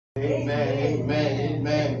Amen, amen,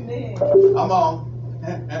 amen. Come on.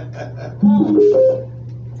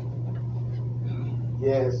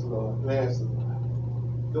 Yes, Lord. Bless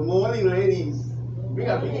Lord. Good morning, ladies. We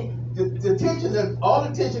got the attention, all the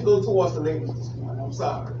attention goes towards the ladies this morning. I'm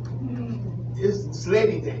sorry. It's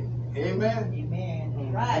Lady Day. Amen.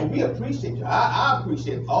 Amen. Right. And we appreciate you. I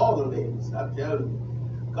appreciate all the ladies. I'm telling you.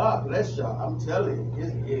 God bless y'all. I'm telling you. If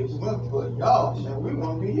it wasn't for y'all, man, we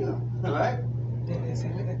won't be here. All right? I'm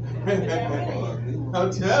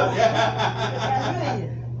telling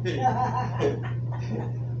you.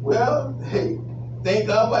 Well, hey, thank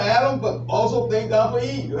God for Adam, but also thank God for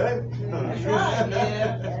Eve, right? That's right.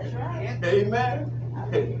 Yeah, that's right. Amen.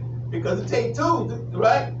 Because it takes two,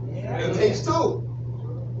 right? Yeah. It takes two.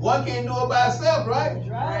 One can't do it by itself, right? That's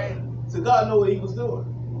right. So God knew what He was doing.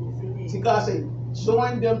 Yes, See, God said,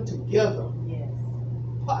 join them together. yes.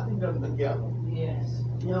 Partner them together. Yes.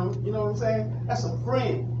 You know what I'm saying? That's a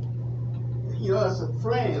friend. You know, it's a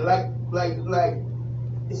friend. Like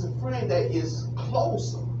it's a friend that is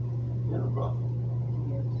closer than a brother.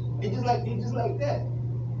 It's just like that.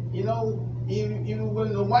 You know, even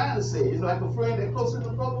when the wine says it's like a friend that closer than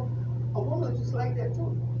a brother, a woman is just like that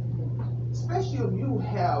too. Especially if you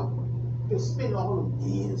have been spending all the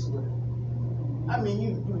years with her. I mean,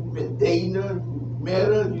 you've been dating her, you met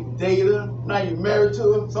her, you dated her, now you're married to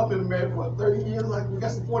her. Some people married for 30 years, like we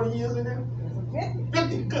got some 40 years in there.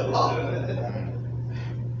 50, good Lord.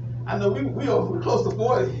 I know we are close to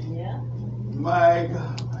 40. Yeah. My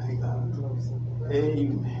God, my God.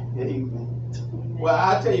 Amen, amen. Well,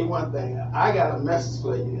 I'll tell you one thing. I got a message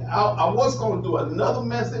for you. I was going to do another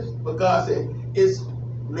message, but God said, it's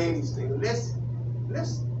Ladies' Day. Let's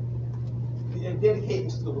dedicate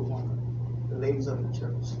this to the woman, the ladies of the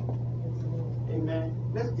church. Amen.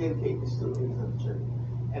 Let's dedicate this to the ladies of the church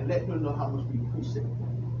and let them know how much we appreciate them.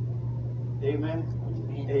 Amen.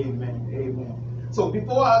 Amen. Amen. So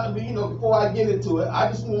before I get into it, I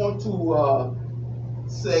just want to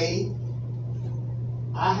say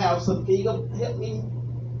I have some. Can you help me?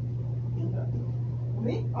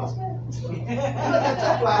 Me? Okay.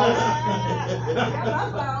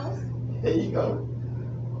 There you go.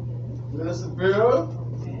 Minister Vera.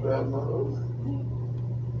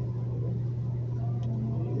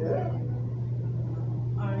 Yeah.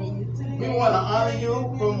 We want to honor you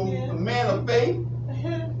from a man of faith.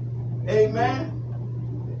 Amen.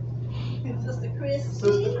 Sister Christy.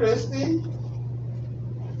 Sister Christy.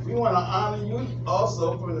 We want to honor you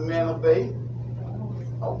also from the man of faith.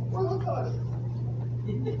 Oh, well, God.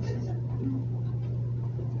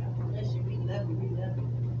 Bless you. We love you. We love you.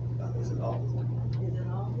 Is it all? Is it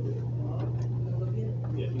all? You go get it?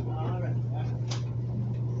 Yeah. All right.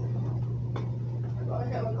 I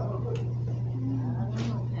got a couple of I don't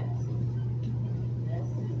know, Pastor.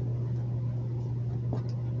 That's it.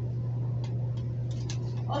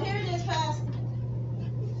 Oh, here it is, Pastor.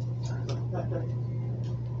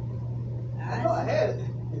 I know I had it.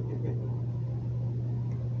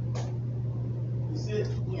 You see it?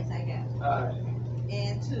 Yes, I got it. All right.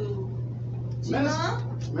 And to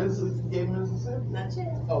Minister gave Minister Cynthia? not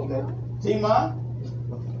yet. Okay. T-Ma?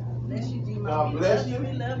 Bless you, G. God bless you.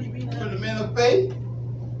 We love you. We To love the you. men of faith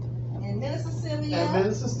And Minister Sylvia. and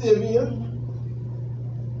Minister Sylvia.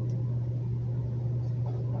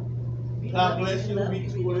 God bless you.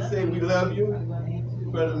 We want to say we love you.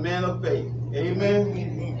 For the man of faith. Amen.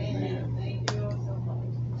 Amen. Thank you so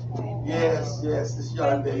much. Yes, it's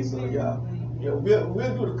y'all day, so y'all. Yeah, we'll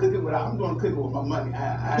do the cooking, but I'm doing the cooking with my money.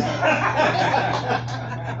 That's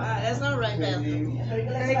all right, Pastor. Thank you,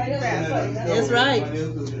 Pastor. That's right.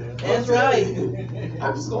 That's right.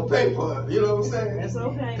 I'm just gonna pay for it. You know what I'm saying? That's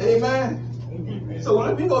okay. Amen. So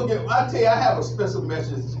let me go get. I tell you, I have a special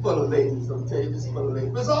message for the ladies. I'm telling you, just for the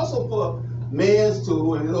ladies. But it's also for men's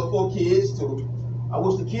too, and for kids too. I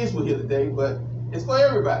wish the kids were here today, but it's for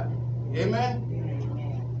everybody. Amen.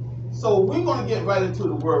 So we're going to get right into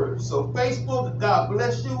the word. So Facebook, God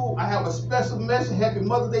bless you. I have a special message. Happy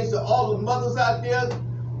Mother's Day to all the mothers out there.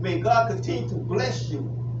 May God continue to bless you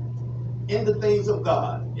in the things of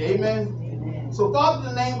God. Amen. Amen. So Father,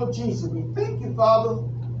 in the name of Jesus, we thank you, Father,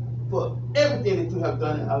 for everything that you have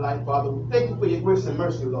done in our life, Father. We thank you for your grace and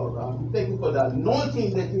mercy, Lord God. We thank you for the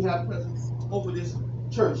anointing that you have present over this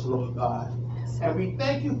church, Lord God. And we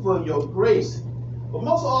thank you for your grace. But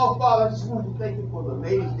most of all, Father, I just want to thank you for the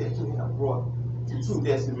ladies that you have brought to True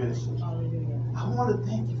Destiny Ministry. I want to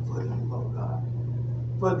thank you for them, Lord God,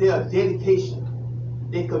 for their dedication,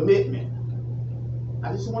 their commitment.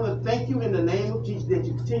 I just want to thank you in the name of Jesus that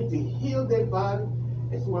you continue to heal their body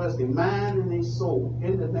as well as their mind and their soul.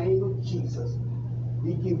 In the name of Jesus,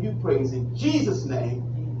 we give you praise in Jesus' name.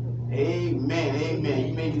 Amen. Amen.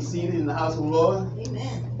 You may be seated in the house of the Lord.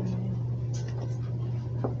 Amen.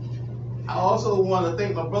 I also want to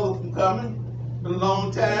thank my brother for coming. It's been a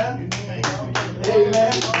long time. Amen.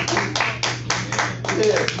 Amen.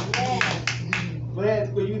 Yeah. Yes.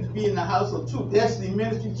 Glad for you to be in the house of True Destiny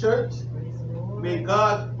Ministry Church. Praise the Lord. May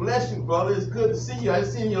God bless you, brother. It's good to see you. I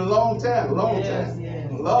haven't seen you in a long time. Long time. Yes.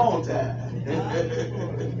 Long time.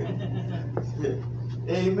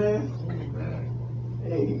 Amen.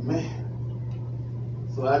 Amen.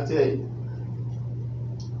 So I tell you,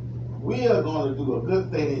 we are going to do a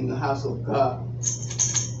good thing in the house of God.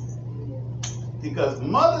 Because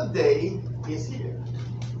Mother's Day is here.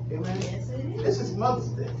 Amen. Yes, it is. This is Mother's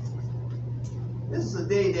Day. This is a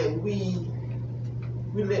day that we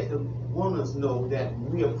let the women know that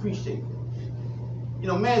we appreciate them. You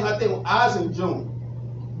know, man, I think ours in June.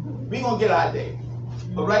 We're going to get our day.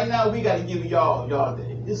 But right now, we got to give y'all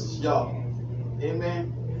day. This is y'all.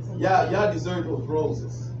 Amen. Y'all deserve those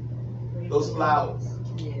roses, those flowers.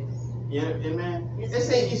 Yes. Yeah, amen. Yes, They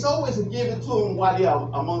say it is. it's always a give it to them while they are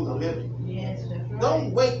among the living. Yes, that's right.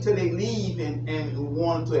 Don't wait till they leave and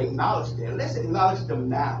want to acknowledge them. Let's acknowledge them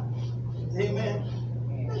now. Amen.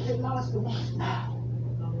 Let's acknowledge them now.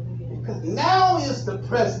 Hallelujah. Because now is the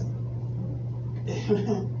present.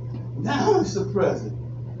 Amen. Now is the present.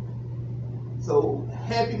 So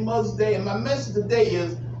happy Mother's Day. And my message today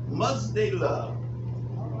is Mother's Day love.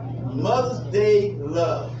 Mother's Day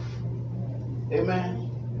love. Amen.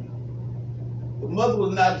 The mother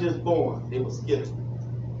was not just born, it was given.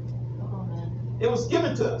 Come on, man. It was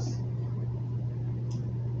given to us.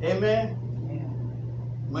 Amen.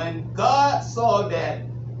 When God saw that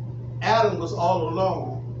Adam was all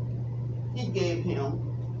alone, he gave him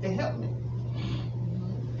a helpmate.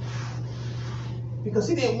 Because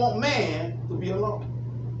he didn't want man to be alone.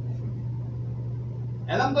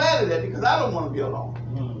 And I'm glad of that because I don't want to be alone.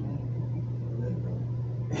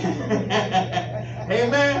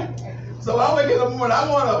 Amen. So I wake up in the morning, I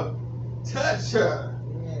want to touch her.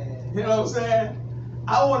 You know what I'm saying?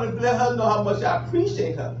 I want to let her know how much I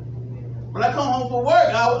appreciate her. When I come home from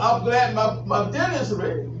work, I'm glad my dinner is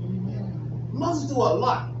ready. Mothers do a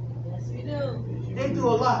lot. Yes, we do. They do a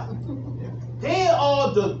lot. They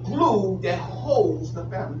are the glue that holds the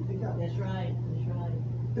family together. That's right. That's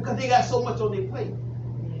right. Because they got so much on their plate.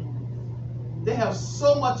 Yeah. They have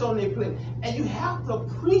so much on their plate. And you have to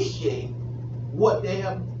appreciate what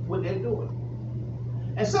they're doing.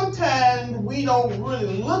 And sometimes we don't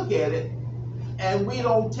really look at it and we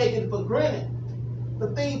don't take it for granted.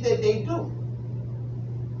 The things that they do.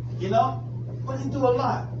 You know? But they do a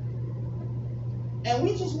lot. And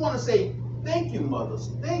we just want to say, thank you, mothers.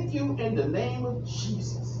 Thank you in the name of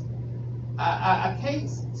Jesus. I can't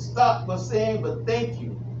stop by saying, but thank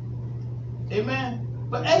you. Amen.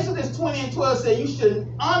 But Exodus 20:12 says you should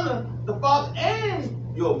honor the father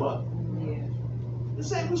and your mother. It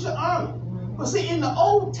said we should honor. But see, in the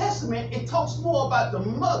Old Testament, it talks more about the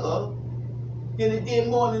mother than it did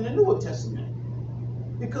more in the New Testament.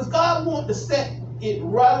 Because God wanted to set it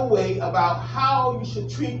right away about how you should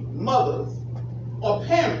treat mothers or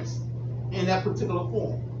parents in that particular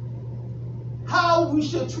form. How we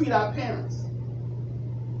should treat our parents.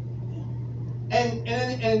 And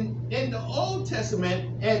in the Old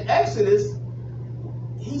Testament, in Exodus,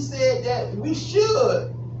 he said that we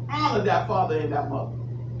should honor that father and that mother.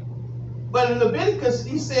 But in Leviticus,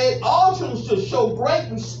 he said all children should show great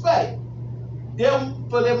respect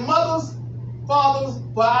for their mothers, fathers,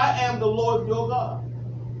 for I am the Lord your God.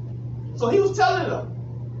 So he was telling them,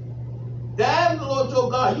 that I am the Lord your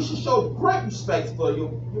God. You should show great respect for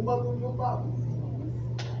your mother and your father.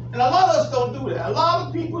 And a lot of us don't do that. A lot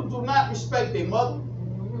of people do not respect their mother.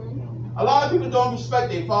 A lot of people don't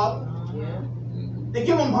respect their father. They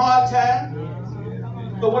give them a hard time.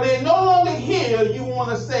 But when they're no longer here, you want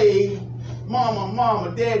to say, mama,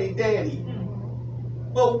 mama, daddy, daddy.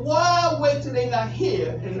 But why wait till they're not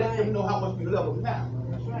here and let them know how much we love them now?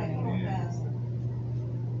 That's right. Come on, Pastor.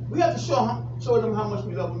 We have to show them how much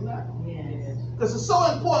we love them now. Yes. Because it's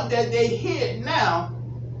so important that they hear it now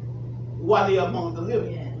while they're among the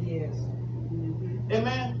living. Yes.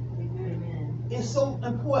 Amen? Amen. It's so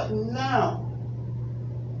important now.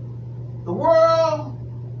 The world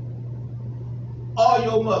are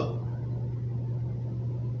your mother.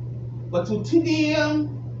 But to TDM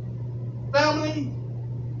family,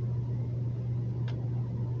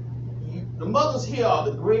 the mothers here are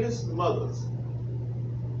the greatest mothers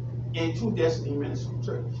in True Destiny Ministry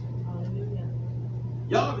Church. Hallelujah.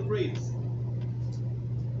 Y'all are the greatest.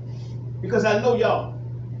 Because I know y'all.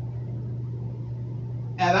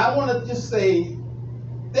 And I want to just say,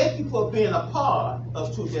 thank you for being a part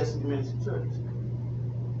of True Destiny Ministry Church.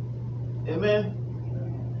 Amen.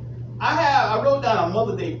 I wrote down a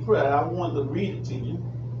Mother Day prayer. I wanted to read it to you.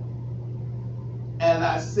 And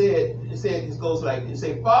it goes like, it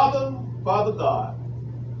says, Father God,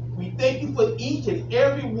 we thank you for each and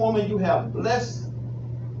every woman you have blessed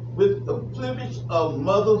with the privilege of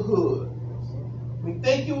motherhood. We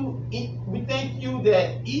thank you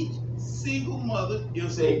that each single mother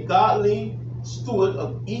is a godly steward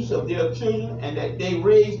of each of their children and that they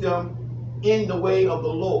raise them in the way of the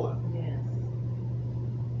Lord. Yes.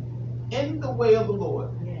 In the way of the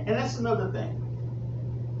Lord. Yes. And that's another thing.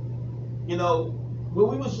 You know, when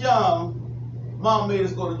we was young, Mom made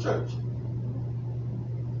us go to church.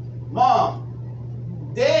 Mom,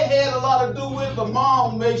 Dad had a lot to do with it, but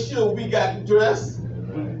Mom made sure we got dressed.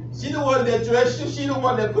 She the one that dressed you. She the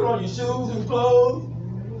one that put on your shoes and clothes.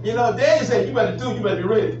 You know, Dad said, you better be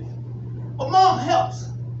ready. But Mom helps.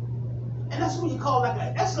 And that's what you call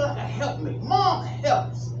that's like a helpmate. Mom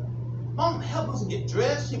helps. Mom helped us get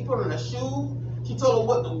dressed. She put on her shoes. She told her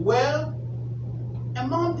what to wear. And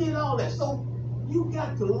Mom did all that. So you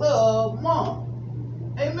got to love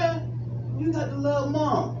Mom. Amen? You got to love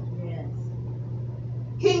Mom. Yes.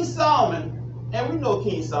 King Solomon, and we know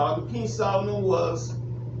King Solomon. King Solomon was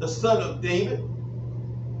the son of David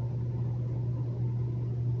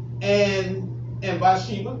and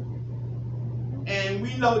Bathsheba. And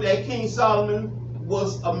we know that King Solomon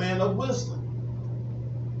was a man of wisdom.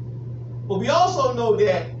 But we also know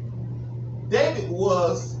that David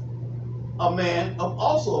was a man of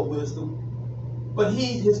also wisdom. But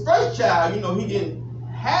his first child, you know, he didn't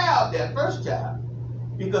have that first child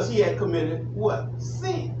because he had committed what?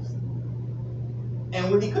 Sins. And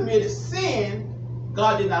when he committed sin,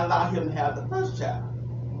 God did not allow him to have the first child.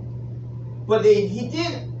 But he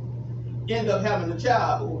did end up having a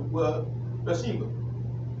child with Bathsheba.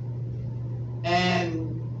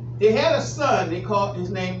 And they had a son, they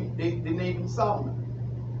named him Solomon.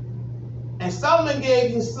 And Solomon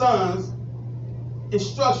gave his sons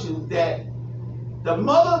instructions that his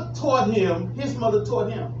mother taught him.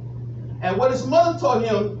 And what his mother taught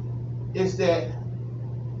him is that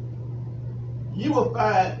you will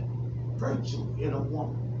find virtue in a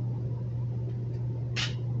woman.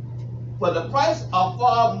 For the price are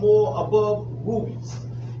far more above rubies.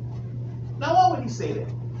 Now, why would he say that?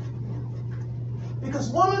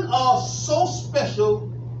 Because women are so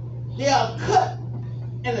special, they are cut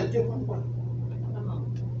in a different way.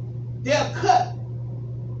 They are cut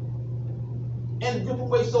in a different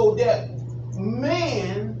way so that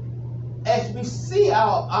men, as we see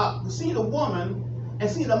see the woman and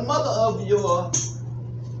see the mother of your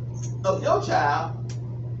child,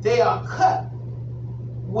 they are cut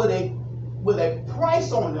with a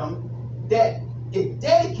price on them that is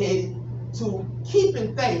dedicated to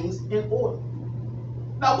keeping things in order.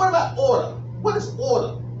 Now, what about order? What is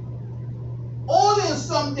order? Order is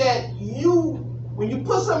something that when you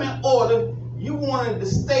put something in order, you want it to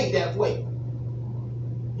stay that way.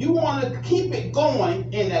 You want to keep it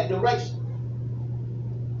going in that direction.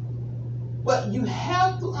 But you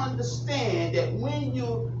have to understand that when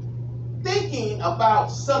you're thinking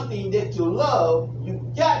about something that you love, you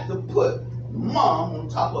got to put Mom on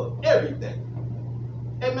top of everything.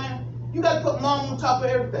 Amen? You got to put Mom on top of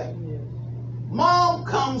everything. Mom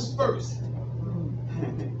comes first.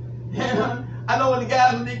 And I know when the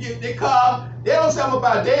guys, when they get their car, they don't say I'm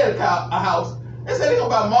about Dad a house. They say they're going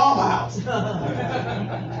to buy Mom a house. They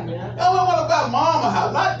don't want to buy Mom a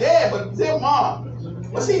house. Not Dad, but their Mom.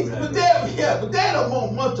 But see, but Dad don't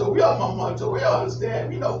want much. We all want much. We all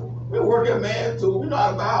understand. You know, we're working man too. We know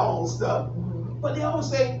how to buy our own stuff. But they always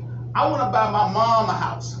say, I want to buy my mom a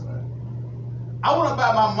house. I want to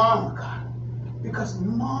buy my mom a car. Because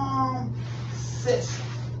Mom sets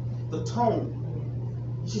the tone.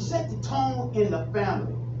 She set the tone in the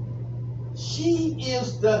family. She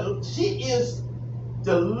is the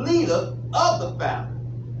leader of the family,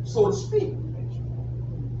 so to speak.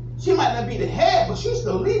 She might not be the head, but she's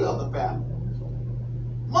the leader of the family.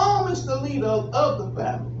 Mom is the leader of the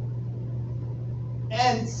family.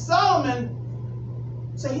 And Solomon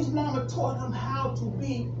said his mama taught him how to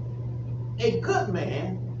be a good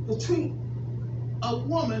man, to treat a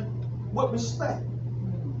woman with respect.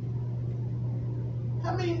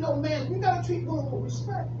 How many know, man, you gotta treat women with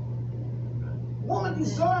respect? Women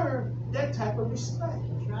deserve that type of respect.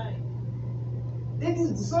 That's right. They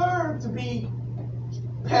deserve to be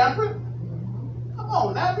pampered. Come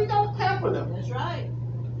on now, we gotta pamper them. That's right.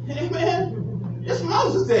 Amen. It's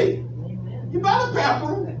Moses' Day. Amen. You better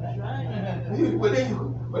pamper them. That's right.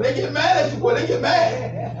 But they get mad at you, boy. They get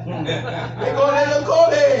mad. They go there and call,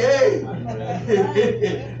 hey.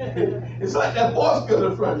 It's like that force field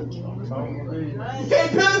in front of you. You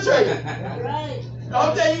can't penetrate it. Right.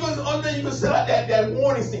 All day you can send out that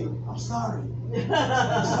warning signal. I'm sorry. I'm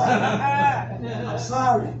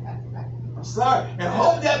sorry. I'm sorry. And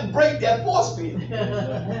hope that break that force field.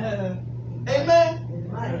 Amen.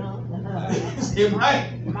 It might.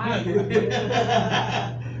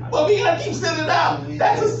 But we gotta keep sending it out.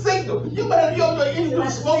 That's a signal. You better do a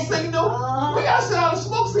smoke signal. We gotta send out a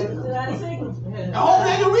smoke signal. And hope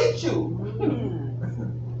they can reach you.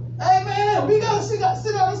 Amen. We gotta send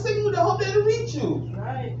out a signal to hope they can reach you.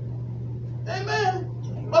 Right. Amen.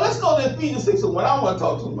 Well, let's go to Ephesians 6:1. I don't want to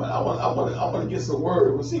talk too much. I want to get some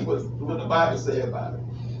word. We'll see what the Bible says about it.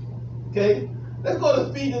 Okay. Let's go to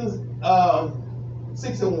Ephesians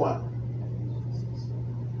 6:1.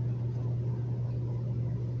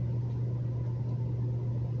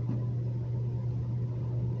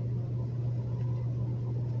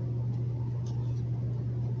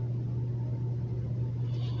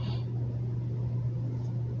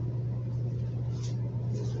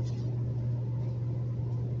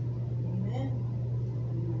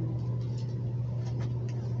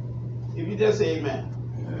 If you just say amen.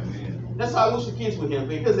 Amen. That's how I wish the kids were here,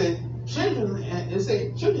 because children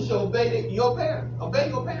should obey your parents. Obey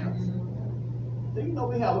your parents. So you know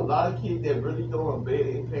we have a lot of kids that really don't obey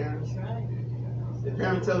their parents. That's right. The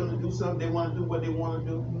parents tell them to do something, they want to do what they want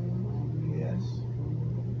to do. Yes.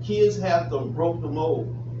 Kids have broke the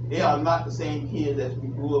mold. They are not the same kids as we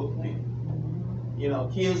grew up with. You know,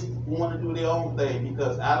 kids want to do their own thing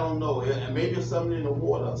because I don't know, and maybe it's something in the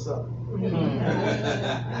water or something.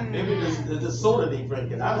 Maybe the soda they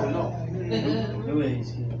drinking. I don't know.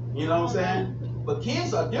 You know what I'm saying? But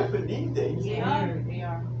kids are different these days. They are.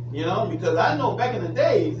 You know, because I know back in the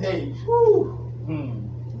days, hey, whew,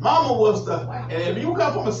 mama was and if you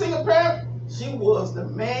come from a single parent, she was the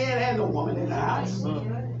man and the woman in the house.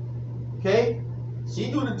 Okay?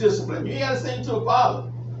 She do the discipline. You gotta say it to her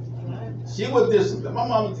father. She was disciplined. My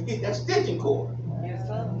mom used to get that stitching cord.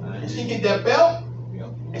 And she get that belt.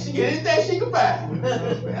 And she get anything she can find.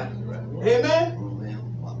 Amen?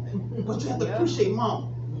 But you have to appreciate mama.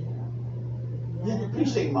 You have to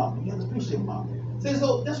appreciate mama. You have to appreciate mama.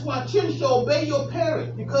 So that's why children should obey your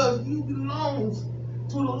parents, because you belong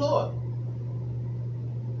to the Lord.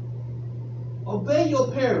 Obey your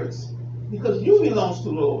parents because you belong to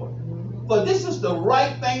the Lord. But this is the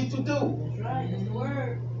right thing to do. That's right. That's the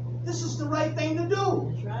word. This is the right thing to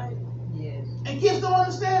do. That's right. Yes. And kids don't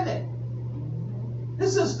understand that.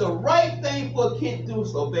 This is the right thing for a kid to do,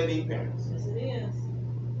 is obey their parents. Yes, it is.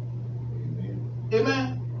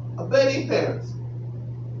 Amen. Obey their parents.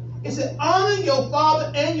 It said, honor your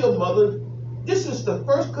father and your mother. This is the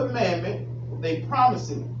first commandment they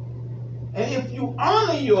promising. And if you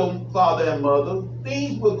honor your father and mother,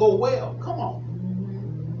 things will go well. Come on.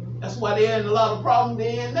 That's why they're in a lot of problems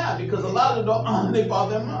they're in now, because a lot of them don't honor their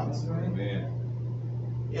father and mother. Amen.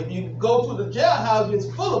 If you go to the jailhouse, it's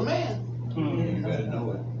full of men. You better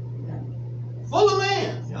know it. Full of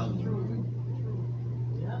men.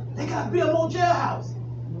 Yeah. They got to build more jailhouse.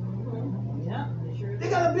 Yeah. They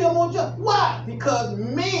got to build more jailhouse. Why? Because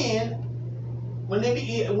men, when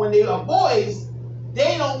they are boys,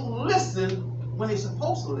 they don't listen when they're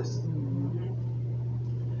supposed to listen.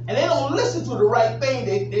 And they don't listen to the right thing.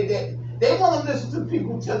 They want to listen to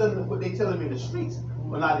people who tell them what they tell them in the streets,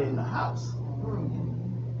 but not in the house.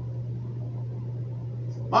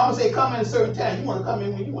 Mama say come in a certain time. You want to come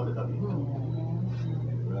in when you want to come in.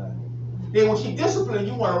 Right. Then when she disciplines,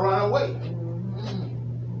 you want to run away.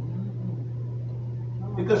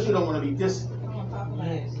 Because you don't want to be disciplined.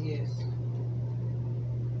 Yes, yes.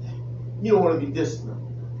 You don't want to be disciplined.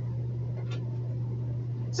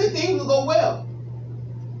 See, things will go well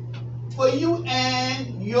for you,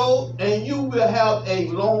 and you will have a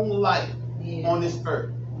long life on this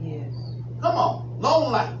earth. Yes. Come on,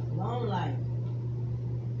 long life. Long life.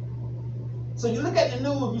 So you look at the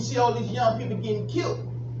news, you see all these young people getting killed.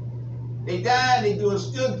 They dying, they doing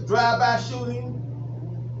still drive-by shooting.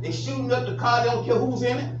 They shooting up the car, they don't care who's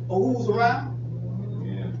in it or who's around.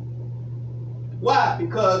 Yeah. Why?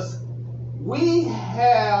 Because we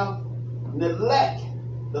have neglect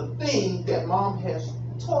the thing that mom has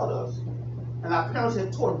taught us, and our parents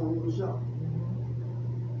had taught us when we was young.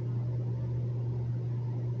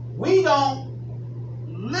 We don't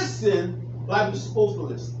listen like we're supposed to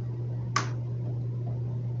listen.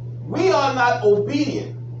 We are not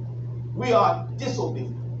obedient. We are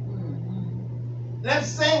disobedient.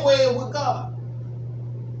 That's the same way with God.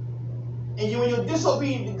 And when you're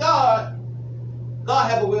disobedient to God, God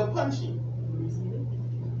have a way of punishing you.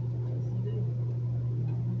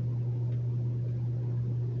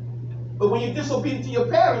 But when you're disobedient to your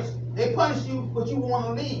parents, they punish you, but you want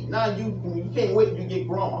to leave. Now you can't wait till you get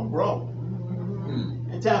grown. I'm grown.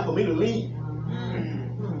 It's time for me to leave.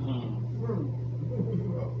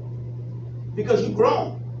 Because you're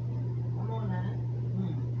grown. Come on now.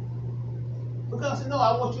 But God said, no,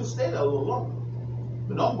 I want you to stay there a little longer.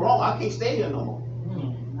 But I'm grown. I can't stay here no more.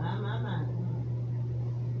 My.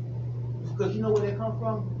 Because you know where that come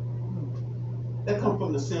from? That come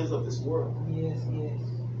from the sins of this world. Yes.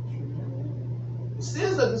 The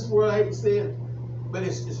sins of this world, I hate to say it, but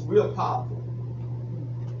it's real powerful.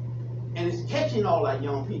 And it's catching all our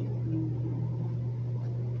young people.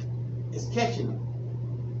 It's catching them.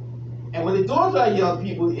 And what it does to our young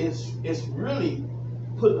people is really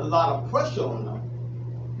putting a lot of pressure on them.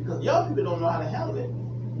 Because young people don't know how to handle it.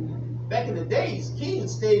 Back in the days,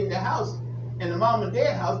 kids stayed in their house, in the mom and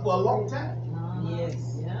dad house for a long time.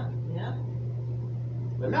 Yes. Yeah.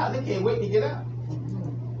 But now they can't wait to get out.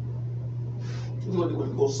 You want to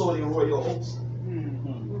go sow their royal oats.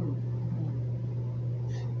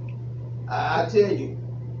 I tell you,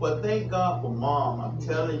 but thank God for mom. I'm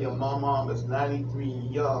telling you, my mom is 93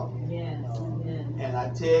 young. Yes. And I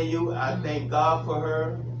tell you, I thank God for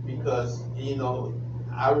her because, you know,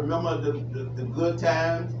 I remember the good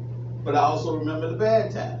times, but I also remember the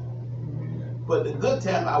bad times. But the good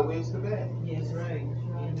time outweighs the bad. Yes, right.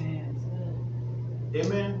 Amen.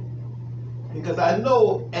 Amen. Because I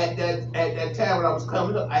know at that time when I was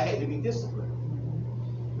coming up, I had to be disciplined.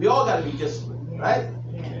 We all got to be disciplined, right?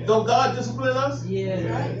 Don't God discipline us? Yes.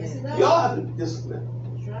 Right. We all have to be disciplined.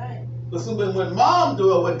 That's right. But so when mom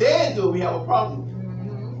do it, when dad do it, we have a problem.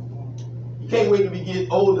 You can't wait till we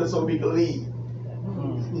get older so we can leave.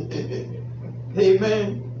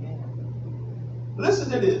 Amen. Listen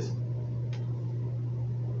to this.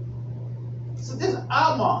 So this is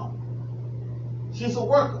our mom. She's a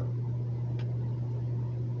worker.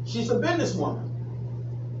 She's a businesswoman.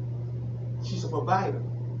 She's a provider.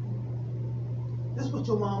 This is what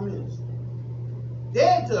your mom is.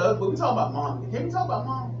 Dad does, but we talk about mom. Can we talk about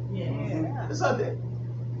mom? Yeah. It's her day.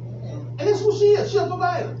 And that's who she is. She's a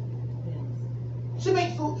provider. She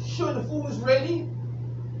makes sure the food is ready.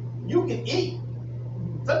 You can eat.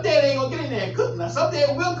 Some dad ain't gonna get in there and cook. Now some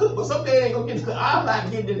dad will cook, but some dad ain't gonna get in there. I'm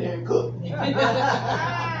not getting in there and cook. You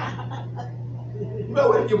better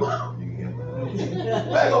wait for your mom.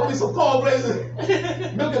 Better go get some cornflakes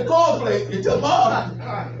and milk and cornflakes and tell mom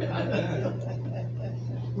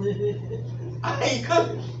I ain't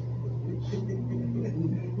cooking.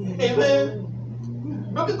 Amen.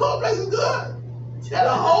 Milk and cornflakes is good.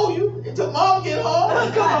 That'll hold you until mom get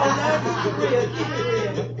home. Come on,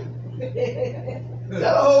 now.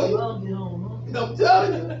 That'll hold you. I'm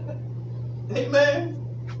telling you. Amen.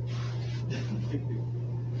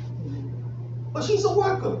 But she's a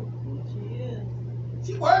worker.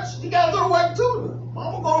 She works. She gotta go to work too.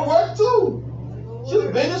 Mama go to work too. She's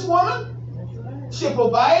a businesswoman. She's a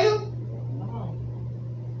provider.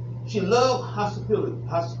 She loves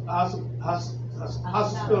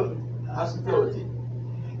hospitality.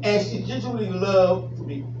 And she genuinely loves to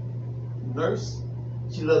be nursed.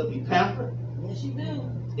 She loves to be pampered. Yes, you do.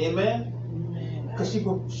 Amen. Because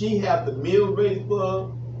she have the meal ready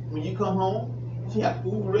for when you come home. She have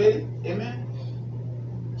food ready. Amen.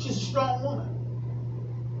 She's a strong woman.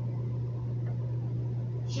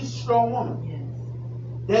 She's a strong woman. Yes.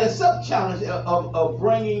 There's a sub-challenge of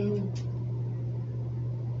bringing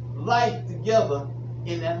life together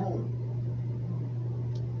in that home.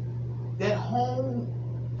 That home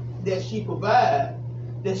that she provides,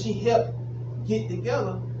 that she helped get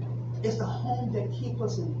together, is the home that keeps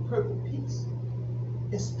us in perfect peace.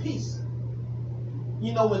 It's peace.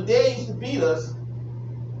 You know, when Dad used to beat us,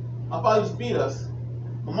 my father used to beat us,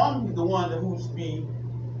 my mom was the one who used to be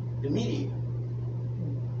the mediator.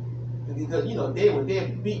 Because, you know, when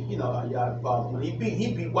Dad beat, you know, y'all father, when he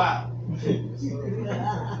beat wild.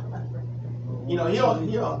 You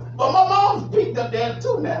know, but my mom's picked up there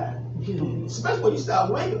too now. Especially when you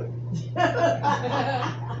start wiggling.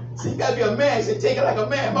 So you gotta be a man. Say, take it like a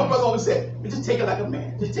man. My brother always said, just take it like a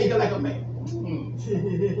man. Just take it like a man.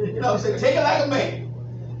 You know what I'm saying? Take it like a man.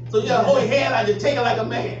 So you gotta hold your hand out and take it like a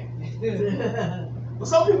man. But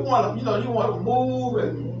some people want to, you want to move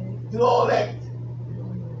and do all that.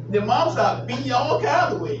 Their mom start beating you all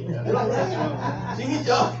kinds of ways. She get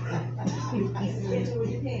y'all.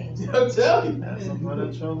 I'm telling you. That's some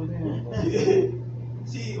other trouble then.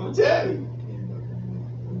 I'm telling you.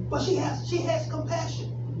 But she has compassion.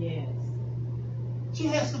 Yes. She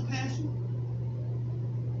has compassion.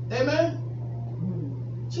 Amen.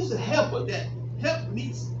 She's a helper that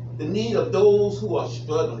meets the need of those who are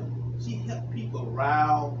struggling. She helps people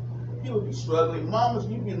around People be struggling. Mamas,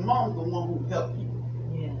 the one who help people.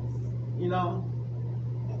 Yes. You know.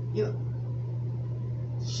 You know.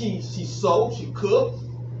 She sews, she cooks,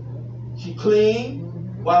 she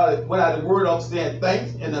clean, without the word of saying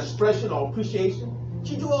thanks and expression or appreciation.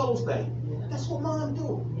 She do all those things. That's what mom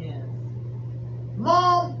do. Yes.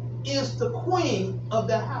 Mom is the queen of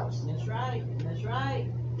the house. That's right. That's right.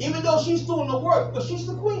 Even though she's doing the work, but she's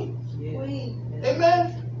the queen. Yes. Queen.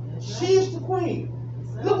 Amen. That's right. She's the queen.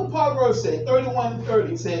 Look what Proverbs said, 31 and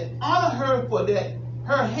 30 said, honor her for that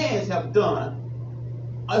her hands have done.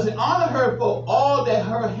 I said, honor her for all that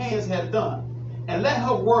her hands have done, and let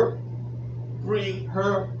her work bring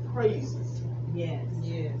her praises. Yes.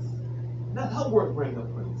 Yes. Let her work bring her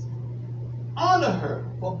praises. Honor her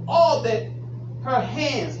for all that her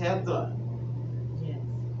hands have done, Yes.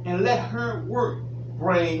 and let her work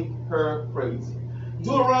bring her praises.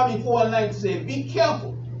 Deuteronomy 4:9 said, be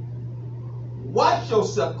careful. Watch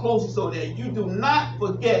yourself closely so that you do not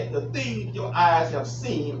forget the things your eyes have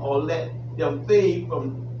seen or let them fade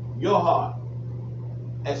from your heart.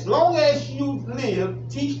 As long as you live,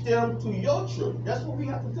 teach them to your children. That's what we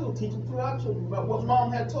have to do. Teach them to our children about what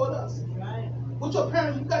mom had taught us. That's right. With your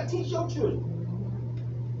parents, you got to teach your children.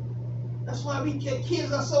 That's why we get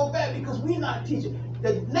kids are so bad, because we're not teaching.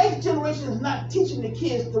 The next generation is not teaching the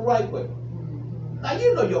kids the right way. Now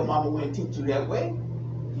you know your mama wouldn't teach you that way.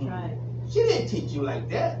 That's right. She didn't teach you like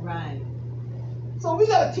that. Right. So we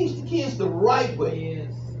got to teach the kids the right way.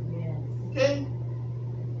 Yes. Yes. Okay?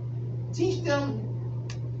 Teach them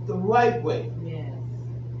the right way. Yes.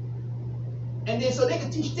 And then so they can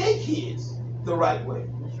teach their kids the right way.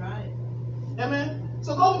 That's right. Amen?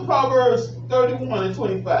 So go to Proverbs 31 and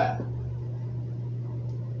 25.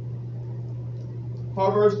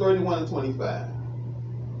 Proverbs 31 and 25.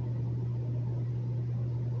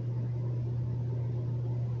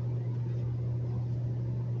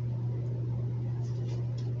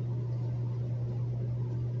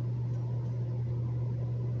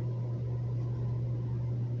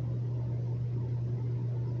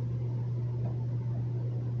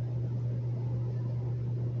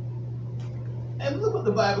 And look what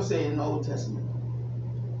the Bible says in the Old Testament.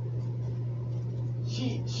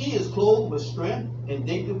 She is clothed with strength and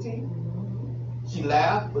dignity. She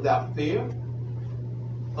laughs without fear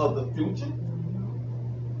of the future.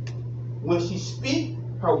 When she speaks,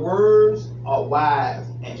 her words are wise,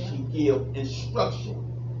 and she gives instruction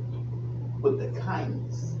with the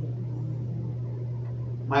kindness.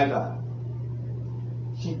 My God.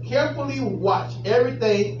 She carefully watches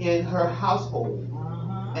everything in her household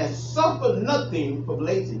and suffer nothing from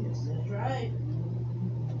laziness. That's right.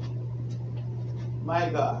 My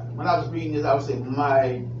God. When I was reading this, I would say,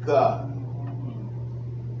 my God.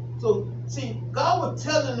 So, see, God was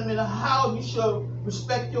telling them how you should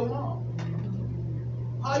respect your mom,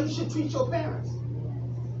 how you should treat your parents.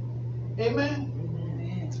 Amen?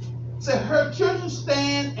 Amen. So her children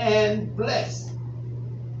stand and bless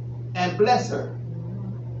her.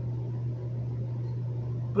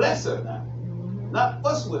 Bless her now. Not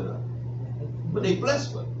fuss with her, but they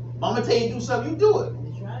bless her. Mama tell you to do something, you do it.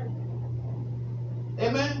 That's right.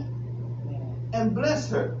 Amen? And bless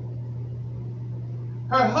her.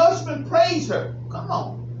 Her husband praise her. Come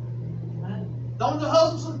on. Right. Don't the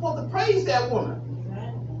husband supposed to praise that woman? That's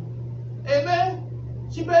right. Amen?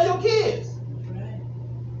 She bear your kids. That's right.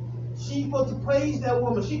 She supposed to praise that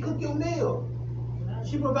woman. She cook your meal. That's right.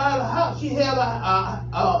 She provide a house. She have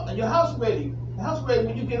your house ready. The house ready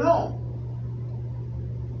when you get home.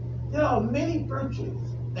 There are many virtues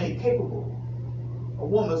and capable of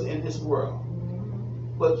women in this world.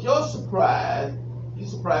 But you surprise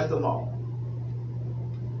them all.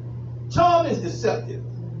 Charm is deceptive,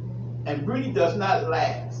 and beauty does not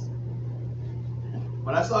last.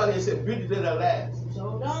 When I saw that, it said beauty does not last.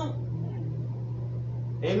 So don't.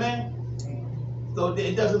 Amen? So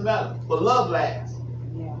it doesn't matter. But love lasts.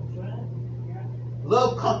 Yeah. That's right. Yeah.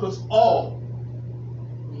 Love conquers all.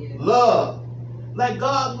 Yes. Love. Like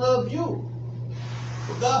God loved you.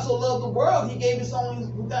 For God so loved the world, he gave his only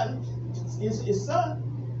begotten his son.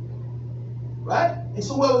 Right? And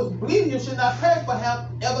so whoever believes you should not perish but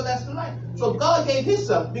have everlasting life. So God gave his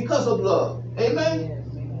son because of love. Amen? Yes.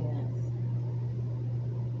 Yes.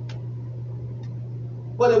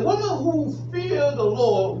 But a woman who fears the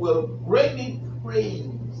Lord will greatly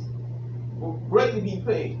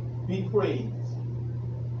be praised.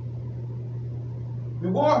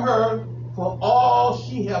 Reward her for all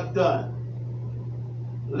she have done.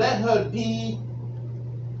 Let her deed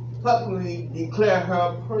publicly declare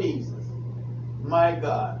her praises. My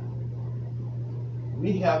God,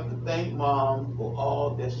 we have to thank Mom for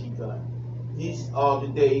all that she done. These are the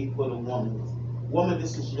days for the woman. Woman,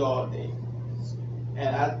 this is your day.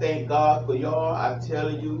 And I thank God for y'all. I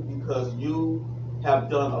tell you, because you have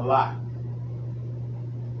done a lot.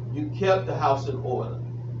 You kept the house in order.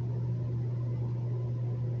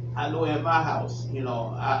 I know in my house, you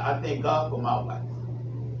know, I thank God for my wife.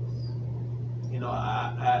 You know,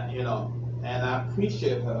 and I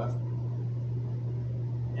appreciate her.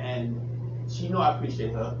 And she know I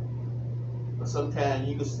appreciate her. But sometimes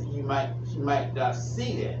she might not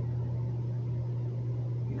see that.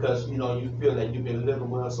 Because, you know, you feel that you've been living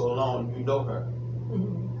with her so long, you know her.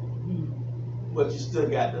 But you still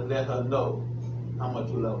got to let her know how much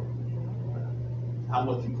you love her, how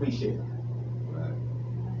much you appreciate her. Right.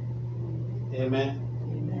 Amen?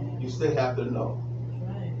 Amen. You still have to know.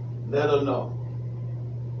 Right. Let her know.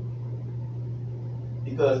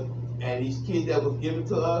 Because, and these kids that was given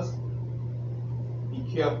to us, be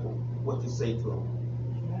careful what you say to them.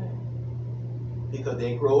 Right. Because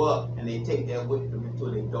they grow up and they take that with them into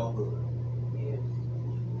their adulthood. Yes.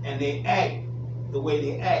 And they act the way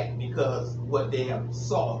they act because what they have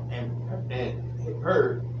saw and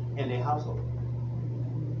heard in their household.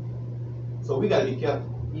 So we got to be careful.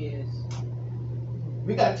 Yes.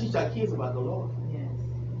 We got to teach our kids about the Lord. Yes.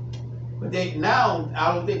 But they now,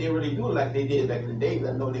 I don't think they really do it like they did back in the days.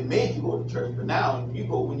 I know they made you go to church, but now you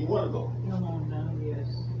go when you want to go. Come on now. Yes.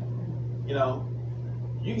 You know,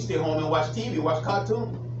 you can stay home and watch TV, watch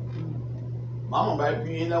cartoons. Mama might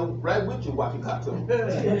be right with you watching cartoons. They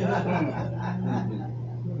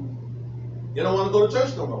don't want to go to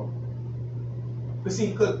church no more. But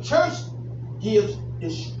see, because church gives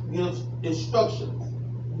instructions,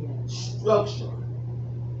 structure.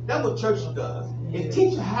 That's what church does. It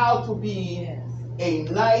teaches how to be Yes. a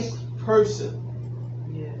nice person,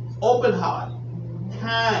 Yes. open-hearted,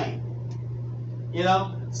 kind. You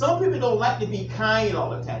know, some people don't like to be kind all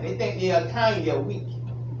the time. They think they are kind, they're weak.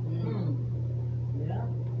 Yeah.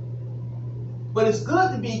 But it's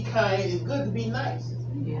good to be kind. It's good to be nice.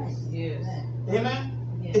 Yes. Yes.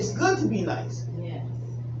 Amen. Yes. It's good to be nice. Yes.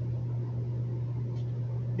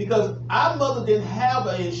 Because our mother didn't have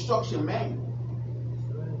an instruction manual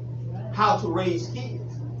Right. how to raise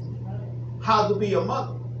kids, how to be a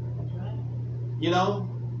mother. That's right. You know,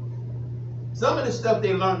 some of the stuff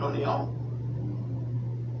they learned on their own.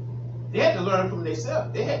 They had to learn from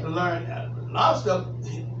themselves. They had to learn a lot of stuff.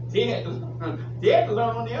 They had to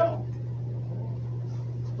learn on their own.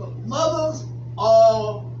 But mothers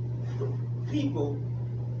are the people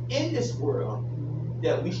in this world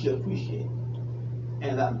that we should appreciate.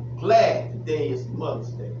 And I'm glad today is Mother's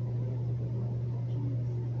Day.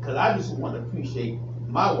 Because I just want to appreciate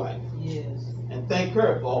my wife Yes. and thank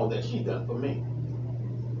her for all that she's done for me.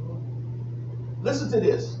 Listen to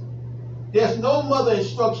this. There's no mother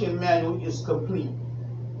instruction manual is complete.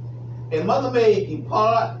 A mother may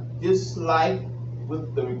depart this life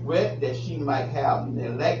with the regret that she might have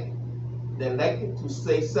neglected to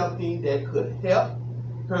say something that could help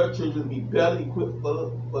her children be better equipped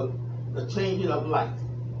for the changing of life.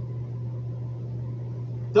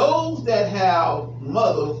 Those that have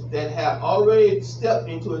mothers that have already stepped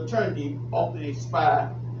into eternity often inspire.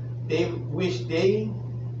 They wish that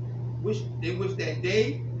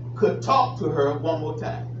they could talk to her one more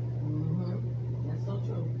time. That's so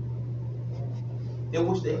true. They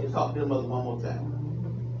wish they could talk to their mother one more time.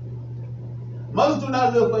 Mothers do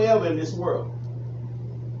not live forever in this world.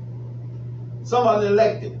 Some are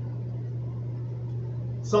neglected.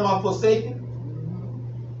 Some are forsaken,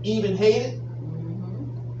 even hated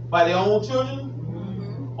by their own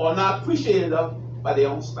children, or not appreciated enough by their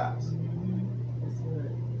own spouse. That's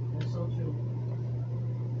good. That's so true.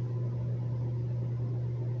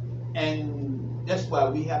 And that's why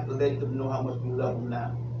we have to let them know how much we love them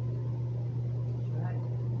now. That's right.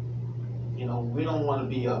 You know, we don't want to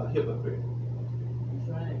be a hypocrite. That's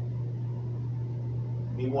right.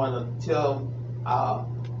 We want to tell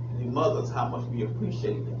the mothers how much we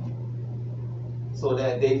appreciate them, so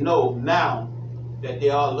that they know now that they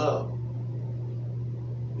are loved.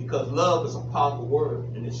 Because love is a powerful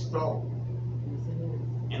word and it's strong. Yes, it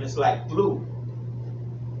is. And it's like glue.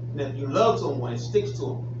 And if you love someone, it sticks to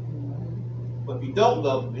them. But if you don't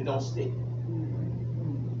love them, it don't stick.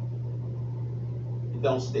 It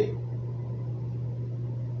don't stick.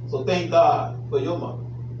 So thank God for your mother.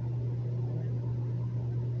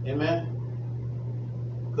 Amen.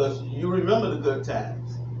 Because you remember the good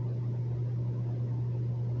times.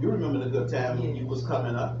 You remember the good times when you was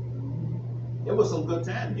coming up. There was some good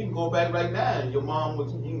times. You can go back right now and your mom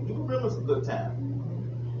was, you remember some good times.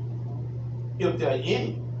 If there are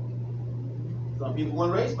any. Some people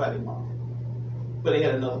weren't raised by their mom. But they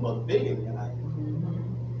had another mother figure in their life.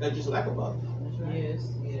 That's just like a mother. That's Yes.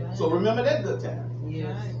 Yes. So remember that good time.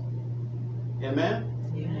 Yes. Amen.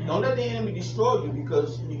 Amen. Don't let the enemy destroy you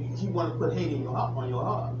because he want to put hate in your heart, on your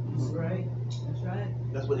heart. That's right. That's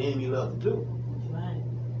right. That's what the enemy loves to do. That's right.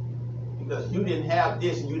 Because you didn't have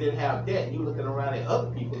this and you didn't have that. You looking around at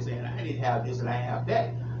other people saying, I didn't have this and I have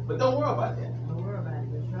that. But don't worry about that. Don't worry about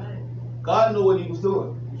it. That's right. God knew what he was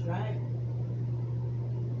doing. That's right.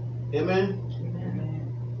 Amen.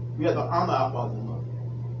 Amen. We have to honor our father and mother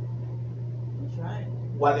That's right.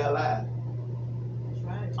 while they're alive. That's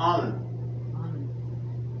right. Honor them. Honor.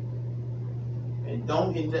 And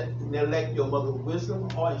don't neglect your mother's wisdom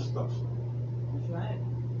or instruction. That's right.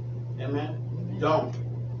 Amen. Amen. Don't.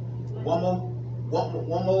 One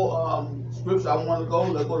more scripture I want to go.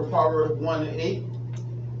 Let's go to Proverbs 1:8.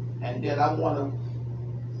 And then I want to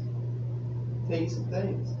tell you some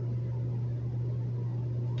things.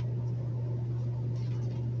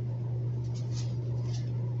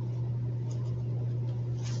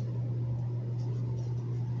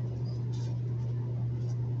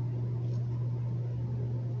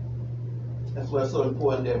 That's why it's so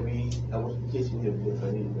important that I was teaching here today, but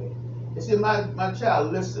anyway. It said, my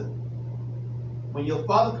child, listen. When your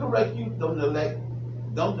father correct you, don't neglect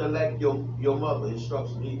your mother's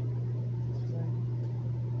instruction either.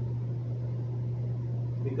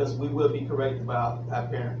 Because we will be corrected by our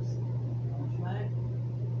parents. That's right.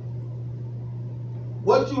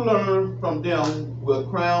 What you learn from them will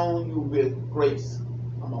crown you with grace.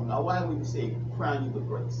 Come on now, why would we say crown you with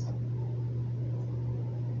grace?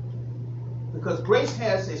 Because grace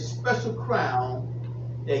has a special crown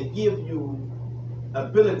that gives you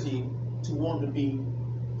ability to want to be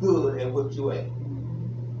good at what you're at.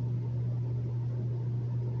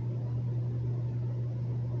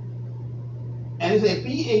 And it said,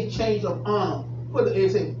 be a change of honor.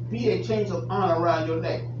 It said, be a change of honor around your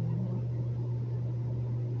neck.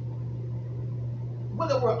 What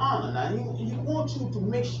the word honor? Now, you want you to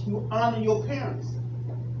make sure you honor your parents.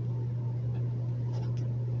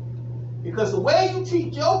 Because the way you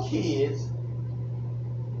treat your kids,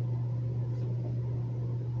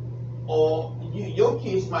 or your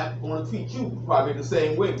kids might want to treat you probably the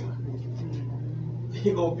same way.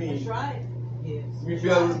 They're going to be That's right. Yes.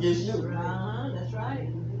 rebellious against you. That's right.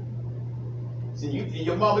 See,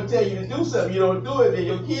 your mama tell you to do something, you don't do it, then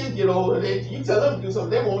your kids get older, you tell them to do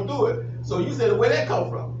something, they won't do it. So you said, where that come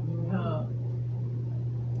from?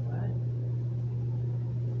 Right.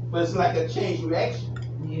 But it's like a chain reaction.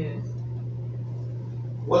 Yes.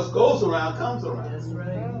 What goes around comes around. That's right.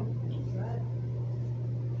 That's right.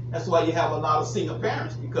 That's why you have a lot of single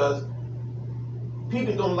parents, because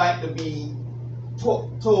people don't like to be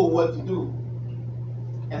told what to do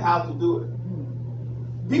and how to do it.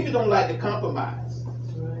 People don't like to compromise.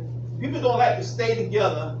 That's right. People don't like to stay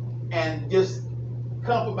together and just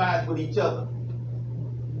compromise with each other.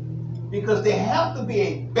 Because there have to be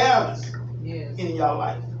a balance Yes. in your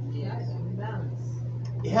life. Yes. Balance.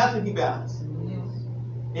 It has to be balanced. Yes.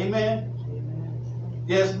 Amen? Amen.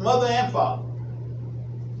 There's mother and father.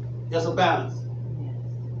 There's a balance. Yes.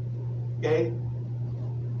 Okay?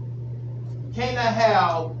 Cannot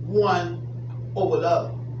have one over the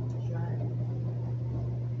other. That's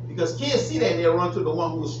right. Because kids see that and they'll run to the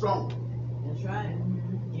one who's stronger. That's right.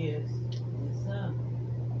 Yes. Yes, sir.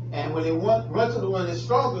 And when they run to the one that's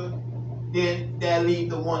stronger, then they'll leave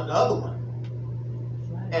the other one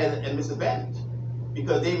That's right. as a disadvantage.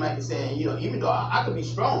 Because they might be saying, even though I could be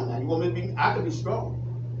strong now, you want me to be, I could be strong.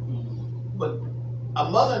 But a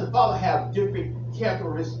mother and a father have different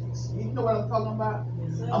characteristics. You know what I'm talking about?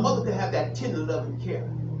 Yes, sir. A mother could have that tender love and care.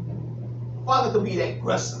 A father could be that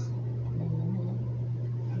aggressive.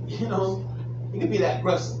 He could be that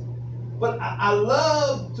aggressive. But I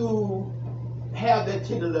love to have that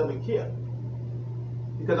tender love and care.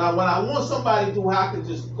 Because when I want somebody who I can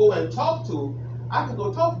just go and talk to, I can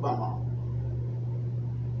go talk to my mom.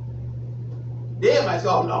 They might say,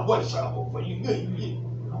 oh no, boy, shut up, boy. You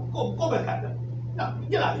go back out there. No,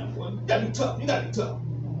 get out of here, boy. You gotta be tough. You gotta be tough.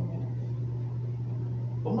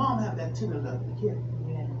 But mom have that tender love and care.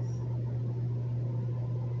 Yes.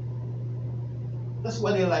 That's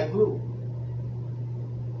why they're like glue.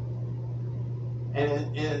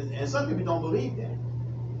 And some people don't believe that.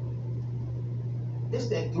 It's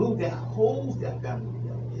that glue that holds that family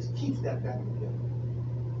together. It keeps that family together.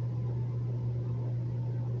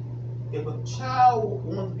 If a child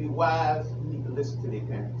wants to be wise, you need to listen to their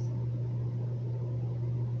parents.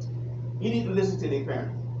 You need to listen to their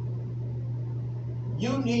parents.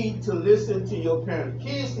 You need to listen to your parents.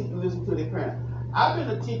 Kids need to listen to their parents. I've been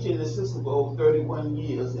a teacher in the system for over 31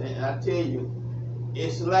 years, and I tell you,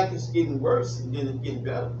 it's like it's getting worse and then it's getting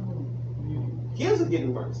better. Kids are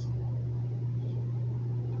getting worse.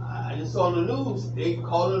 just saw on the news, they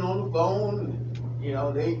calling on the phone, you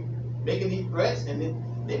know, they making these threats, and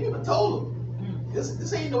they even told them,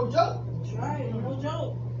 this ain't no joke. That's right, no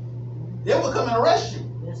joke. They will come and arrest you.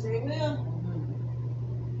 Yes, they will.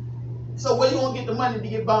 So where you gonna get the money to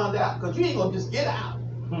get bonded out? Because you ain't gonna just get out.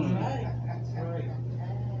 That's right. That's right.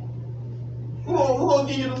 Who gonna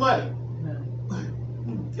give you the money?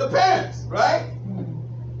 Your parents, right?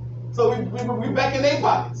 So we back in their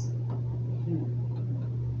pockets.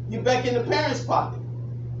 You back in the parents' pocket.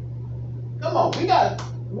 Come on, we gotta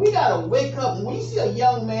wake up. When you see a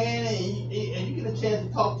young man and you get a chance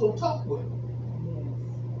to talk to him, talk with him.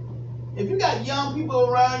 If you got young people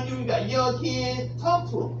around you, you got young kids, talk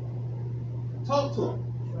to them. Talk to them.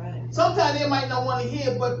 That's right. Sometimes they might not want to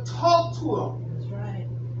hear, but talk to them. That's right.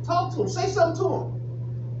 Talk to them. Say something to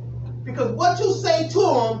them. Because what you say to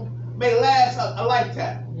them may last a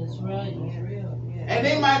lifetime. That's right. That's real. Yeah. And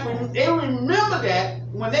they remember that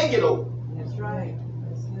when they get older. That's right.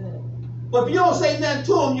 That's good. But if you don't say nothing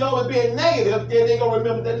to them, you're always being negative, then they're going to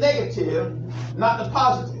remember the negative, not the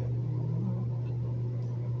positive.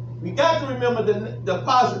 We got to remember the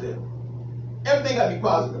positive. Everything got to be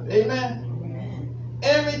positive. Amen? Amen.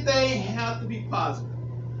 Everything has to be positive.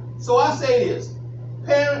 So I say this.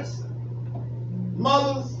 Parents,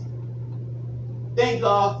 mothers, thank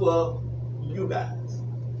God for you guys.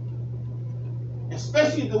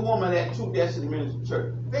 Especially the woman at True Destiny Ministry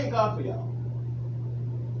Church. Thank God for y'all.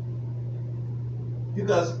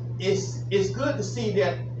 Because it's good to see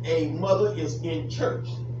that a mother is in church.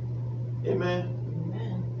 Amen.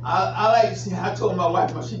 I like to see. I told my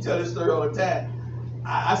wife, she tell this story all the time.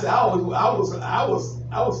 I said I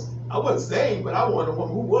wasn't saved, but I wanted a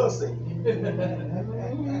woman who was saved.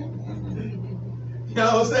 You know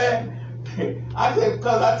what I'm saying? I said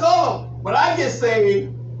because I told them when I get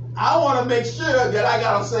saved, I want to make sure that I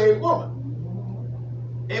got a saved woman.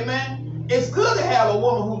 Amen. It's good to have a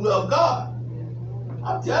woman who loves God.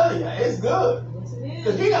 I'm telling you, it's good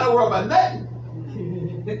because you got to worry about nothing.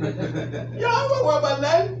 You don't have to worry about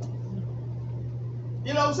nothing.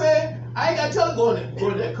 You know what I'm saying? I ain't got to tell her go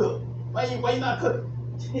in there cook. Why you not cooking?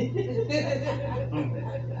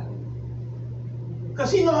 Because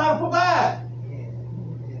she know how to provide.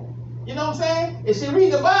 You know what I'm saying? If she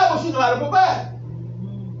read the Bible, she know how to provide.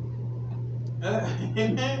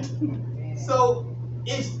 Amen. So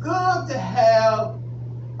it's good to have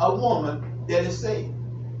a woman that is saved.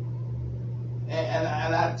 And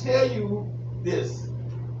I tell you this.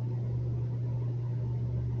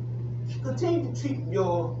 Continue to treat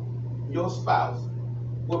your spouse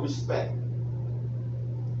with respect.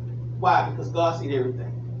 Why? Because God sees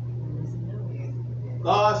everything.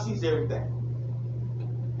 God sees everything.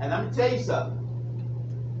 And I'm going to tell you something.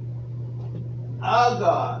 Our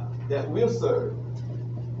God that we'll serve,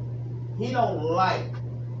 He don't like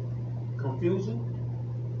confusion.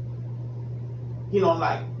 He don't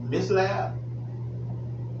like mislab.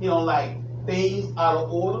 He don't like things out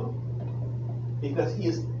of order. Because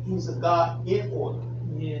He's a God in order.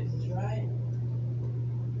 Yes, that's right.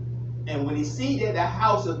 And when He sees that the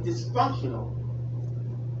house is dysfunctional,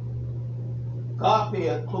 God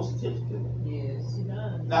pays close attention to that. Yes, He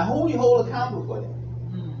does. Now, who do you hold accountable for that?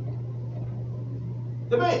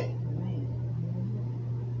 The man.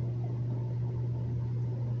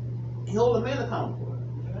 He hold the man accountable for it.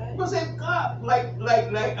 Right. You say, God, like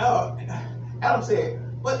Adam said,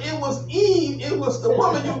 but it was Eve, it was the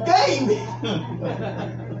woman you gave me.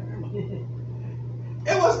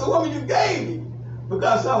 It was the woman you gave me.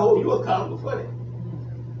 Because I hold you accountable for that.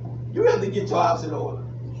 You have to get your house in order.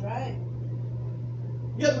 That's right.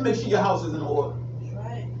 You have to make sure your house is in order. That's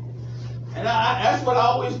right. And that's what I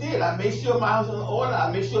always did. I made sure my house was in order. I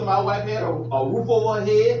made sure my wife had a roof over her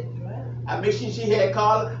head. Right. I made sure she had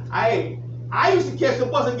car. I used to catch the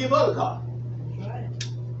bus and give her the car. That's right.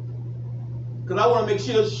 Because I want to make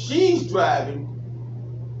sure she's driving.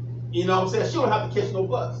 You know what I'm saying? She don't have to catch no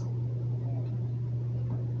bus.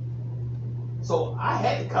 So I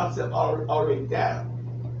had the concept already down.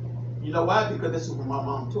 You know why? Because this is what my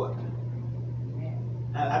mom taught me.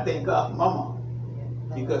 And I thank God for my mom.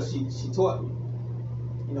 Because she taught me.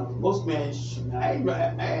 You know, most men, I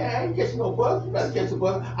ain't catching no bus. You better catch a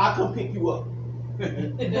bus. I'll come pick you up.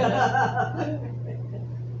 You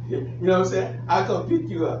know what I'm saying? I'll come pick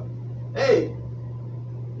you up. Hey,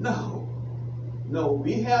 no,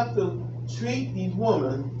 we have to treat these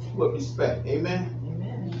women with respect. Amen?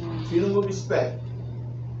 Amen. Treat them with respect.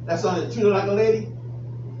 That's on it. Treat them like a lady.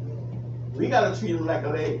 We got to treat them like a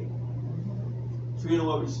lady. Treat them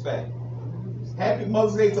with respect. Happy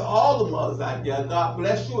Mother's Day to all the mothers out there. God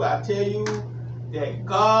bless you. I tell you that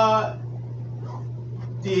God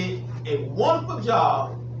did a wonderful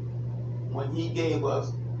job when he gave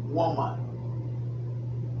us woman.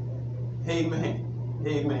 Amen.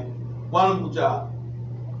 Amen. Wonderful job.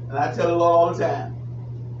 And I tell the Lord all the time,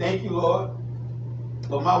 thank you, Lord,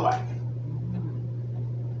 for my wife.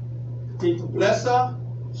 Continue to bless her,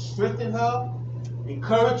 strengthen her,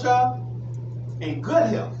 encourage her, in good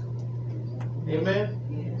health.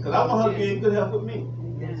 Amen. Because I want her to be in good health with me.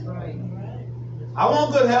 That's right. I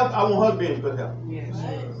want good health. I want her to be in good health. Yes.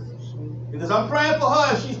 Because I'm praying for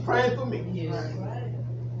her and she's praying for me. Yes.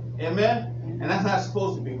 Amen. And that's how it's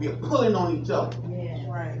supposed to be. We are pulling on each other. Yes.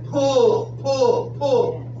 Right. Pull, pull,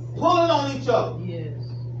 pull. Pulling on each other. Yes.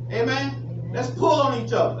 Amen. Let's pull on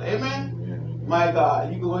each other. Amen. My God,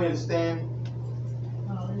 you can go ahead and stand.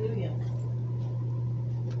 Hallelujah.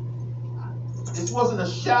 This wasn't a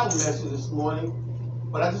shout message this morning,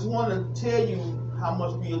 but I just want to tell you how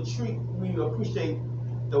much we appreciate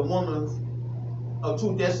the woman of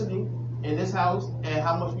true destiny in this house, and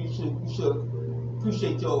how much we should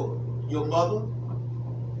appreciate your mother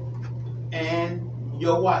and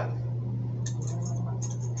your wife,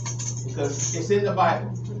 because it's in the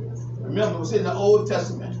Bible. Remember, it's in the Old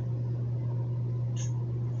Testament.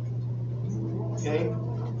 Okay?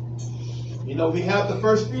 You know, we have the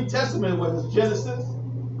first 3 testaments, which is Genesis,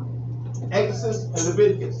 Exodus, and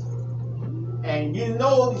Leviticus. And you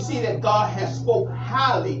see that God has spoke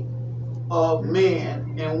highly of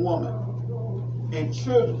man and woman and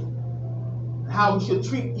children, how we should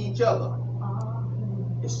treat each other.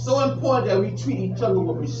 It's so important that we treat each other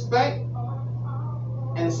with respect,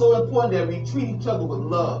 and it's so important that we treat each other with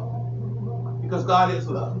love, because God is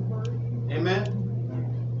love. Amen.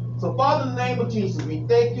 So, Father, in the name of Jesus, we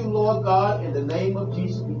thank you, Lord God, in the name of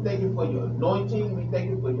Jesus. We thank you for your anointing. We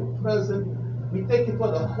thank you for your presence. We thank you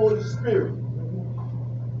for the Holy Spirit.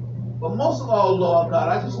 But most of all, Lord God,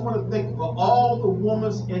 I just want to thank you for all the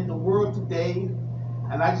women in the world today.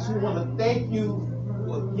 And I just want to thank you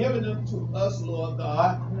for giving them to us, Lord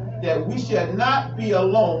God, that we shall not be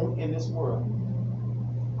alone in this world.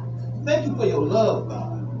 Thank you for your love,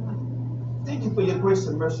 God. Thank you for your grace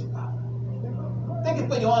and mercy, God. Thank you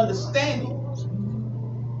for your understanding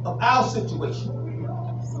of our situation.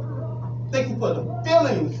 Thank you for the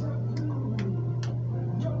feelings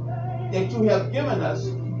that you have given us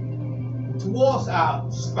towards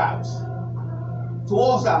our spouse,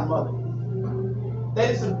 towards our mother.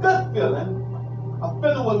 That is a good feeling, a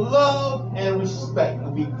feeling with love and respect.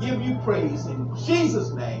 And we give you praise in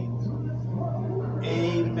Jesus' name.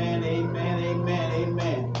 Amen, amen, amen,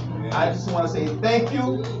 amen. I just want to say thank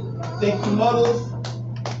you. Thank you, mothers.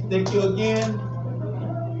 Thank you again.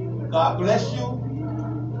 God bless you.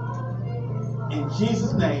 In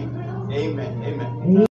Jesus' name, amen. Amen.